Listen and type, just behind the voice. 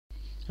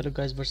Hello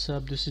guys, what's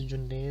up? This is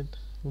Junaid.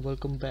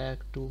 Welcome back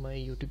to my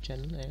YouTube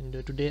channel, and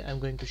today I'm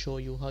going to show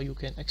you how you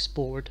can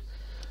export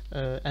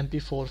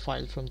mp4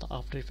 file from the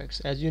After Effects.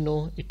 As you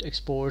know, it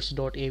exports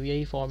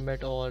 .avi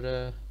format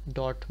or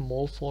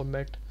 .mov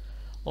format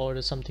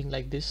or something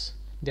like this.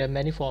 There are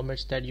many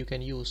formats that you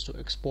can use to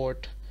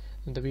export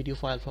the video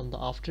file from the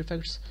After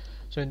Effects.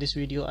 So in this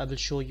video I will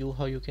show you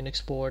how you can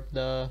export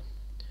the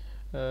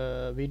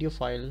video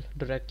file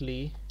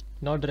directly,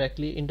 not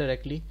directly,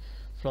 indirectly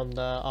from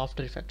the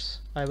After Effects.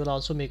 I will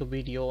also make a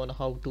video on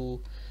how to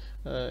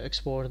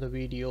export the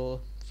video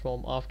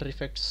from After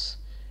Effects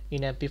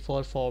in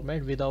mp4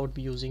 format without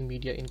using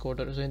media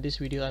encoder. So in this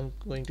video I'm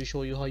going to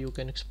show you how you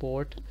can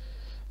export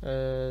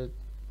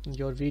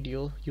your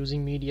video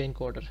using media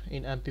encoder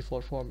in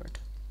mp4 format.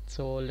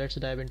 So let's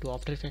dive into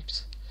After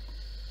Effects.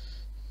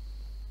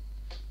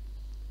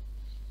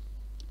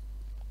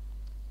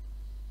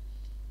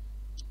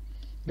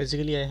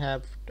 Basically I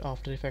have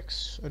After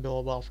Effects,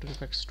 Adobe After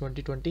Effects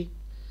 2020,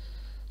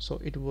 so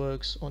it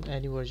works on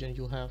any version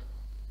you have.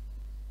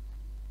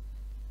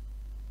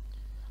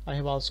 I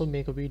have also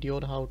made a video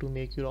on how to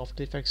make your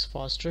After Effects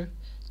faster.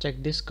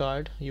 Check this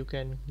card. You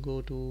can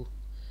go to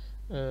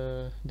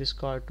this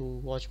card to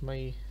watch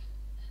my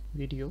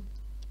video.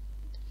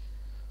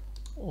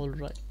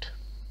 Alright,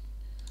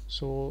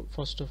 so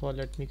first of all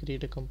let me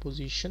create a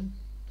composition.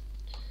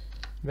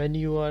 When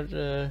you are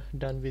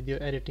done with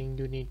your editing,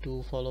 you need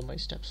to follow my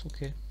steps.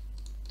 Okay,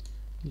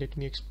 let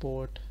me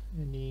export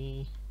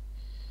any,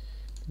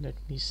 let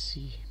me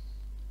see,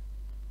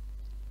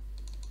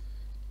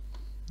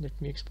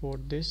 let me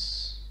export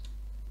this.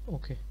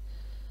 Okay,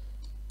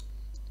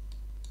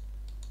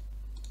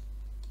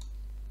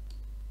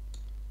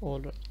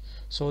 alright,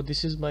 so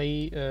this is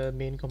my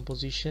main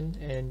composition,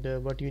 and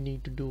what you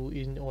need to do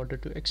in order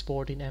to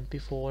export in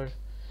mp4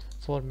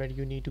 format,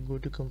 you need to go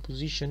to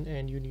composition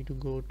and you need to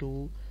go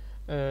to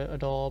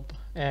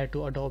add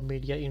to Adobe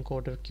Media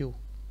Encoder queue.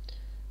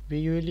 We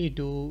usually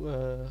do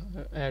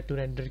add to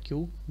render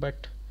queue,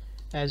 but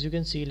as you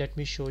can see, let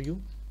me show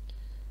you,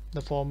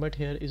 the format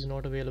here is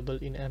not available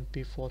in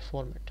mp4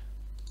 format.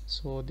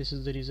 So this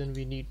is the reason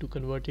we need to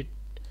convert it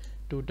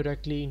to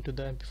directly into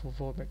the mp4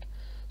 format.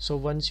 So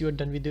once you are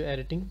done with your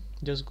editing,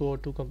 just go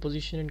to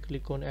composition and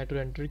click on add to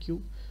render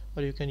queue,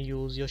 or you can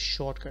use your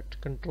shortcut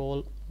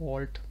Ctrl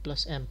Alt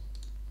plus M.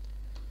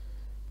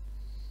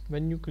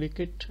 When you click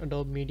it,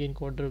 Adobe Media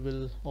Encoder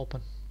will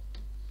open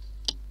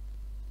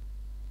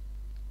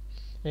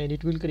and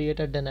it will create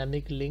a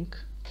dynamic link,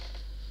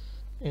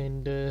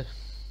 and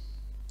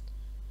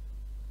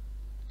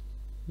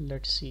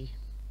let's see,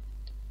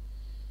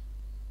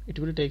 it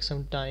will take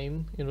some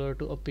time in order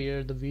to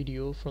appear the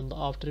video from the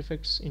After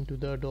Effects into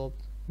the Adobe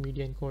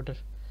Media Encoder.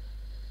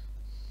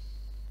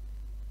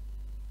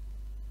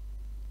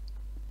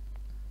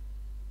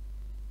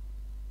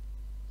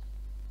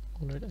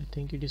 Alright, I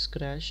think it is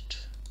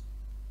crashed.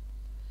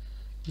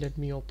 Let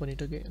me open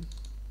it again.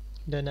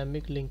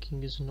 Dynamic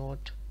linking is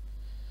not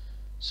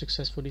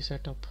successfully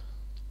set up.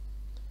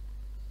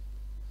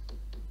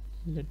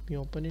 Let me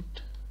open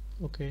it.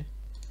 Okay,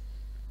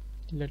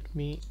 let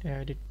me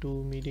add it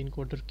to Media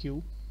Encoder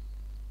queue.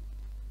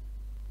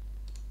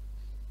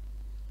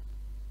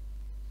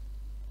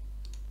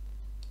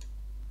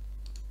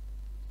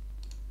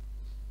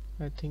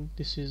 I think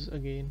this is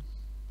again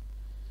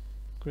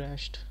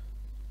crashed,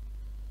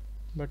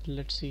 but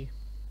let's see.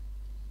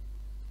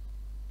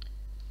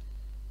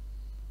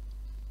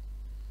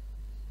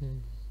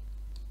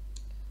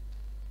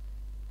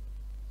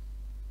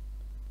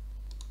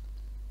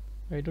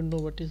 I don't know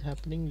what is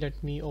happening.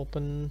 Let me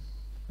open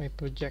my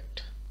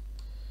project.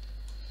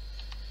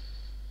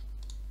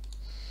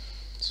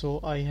 So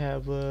I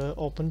have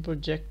open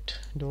project,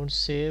 don't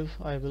save.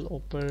 I will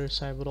open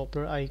Cyber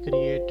Opera. I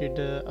created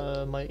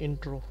my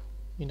intro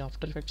in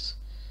After Effects.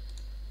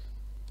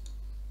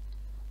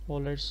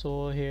 Alright,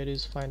 so here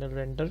is final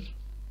render.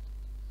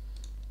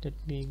 Let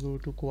me go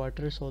to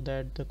quarter so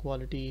that the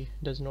quality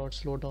does not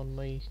slow down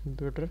my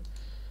computer.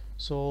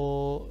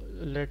 So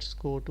let's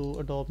go to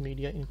Adobe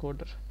Media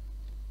Encoder.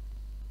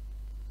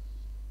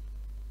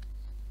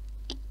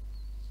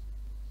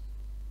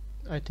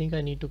 I think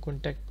I need to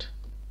contact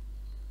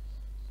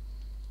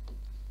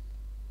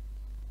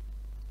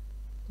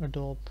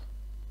Adobe.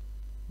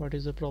 What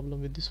is the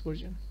problem with this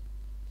version?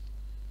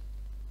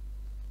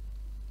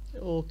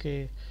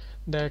 Okay,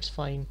 that's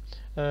fine.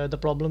 The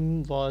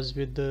problem was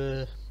with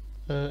the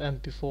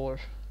mp4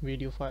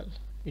 video file.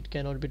 It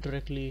cannot be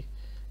directly,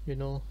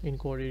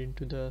 encoded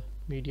into the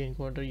media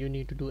encoder. You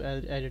need to do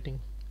editing.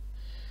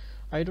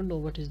 I don't know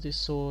what is this,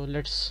 so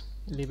let's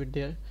leave it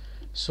there.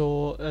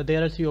 So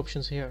there are three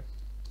options here.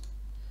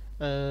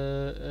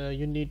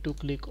 You need to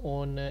click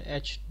on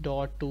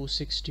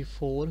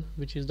H.264,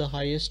 which is the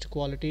highest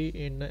quality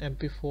in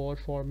mp4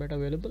 format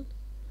available.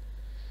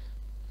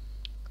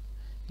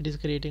 It is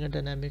creating a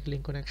dynamic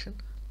link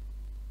connection.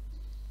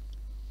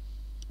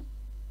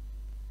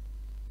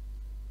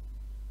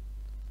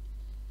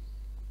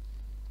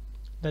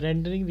 The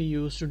rendering we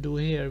used to do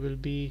here will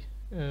be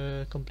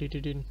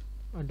completed in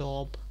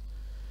Adobe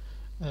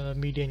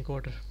media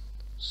encoder.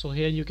 So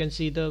here you can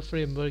see the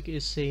framework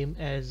is same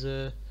as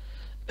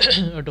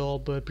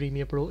Adobe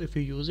Premiere Pro if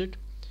you use it,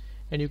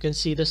 and you can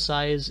see the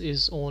size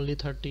is only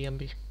 30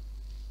 MB.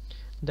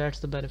 That's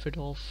the benefit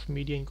of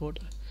media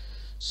encoder.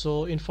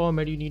 So in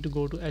format you need to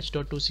go to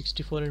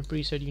H.264 and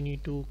preset you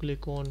need to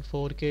click on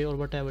 4K or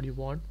whatever you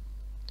want.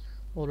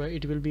 Alright,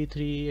 it will be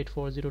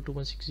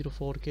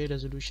 384021604K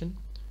resolution.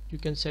 You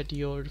can set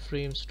your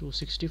frames to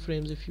 60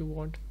 frames if you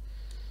want,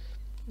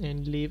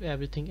 and leave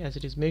everything as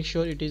it is. Make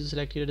sure it is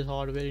selected as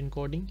hardware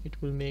encoding, it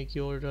will make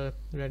your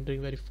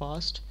rendering very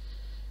fast,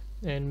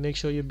 and make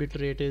sure your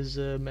bitrate is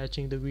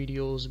matching the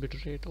video's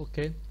bitrate.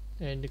 Okay,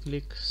 and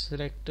click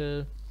select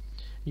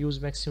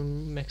use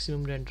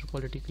maximum render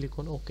quality, click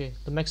on OK.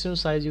 The maximum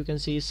size you can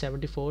see is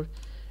 74.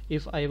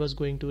 If I was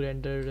going to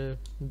render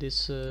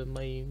this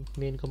my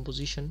main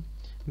composition,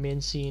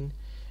 main scene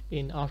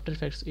in After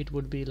Effects, it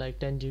would be like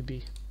 10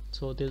 GB,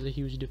 so there's a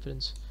huge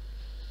difference.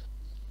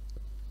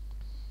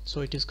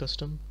 So it is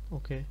custom.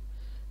 Okay,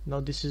 now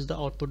this is the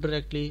output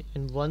directly,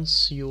 and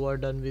once you are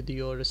done with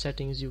your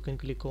settings you can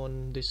click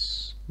on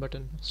this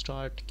button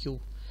start queue.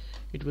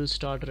 It will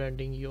start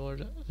rendering your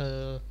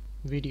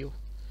video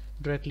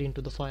directly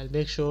into the file.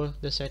 Make sure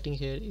the setting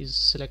here is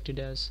selected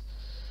as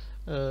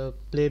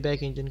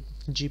playback engine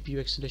GPU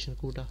acceleration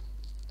CUDA.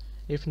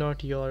 If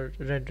not, your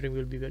rendering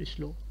will be very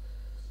slow.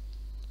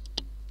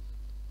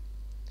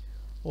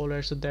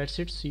 Alright, so that's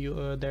it. So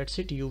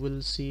you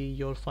will see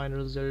your final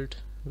result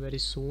very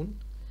soon.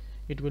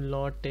 It will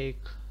not take,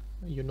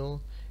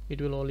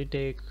 it will only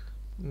take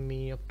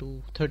me up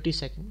to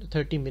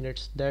 30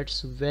 minutes.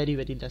 That's very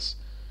less.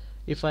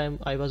 If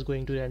I was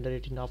going to render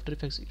it in After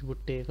Effects, it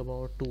would take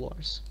about 2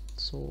 hours.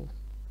 So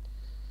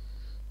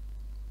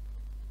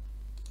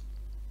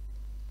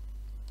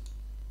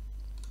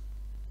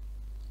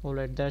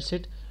alright, that's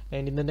it,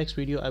 and in the next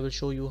video I will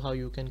show you how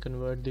you can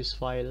convert this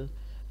file,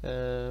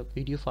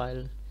 video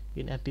file,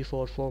 in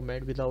mp4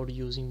 format without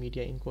using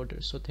media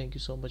encoder. So thank you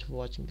so much for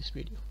watching this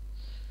video.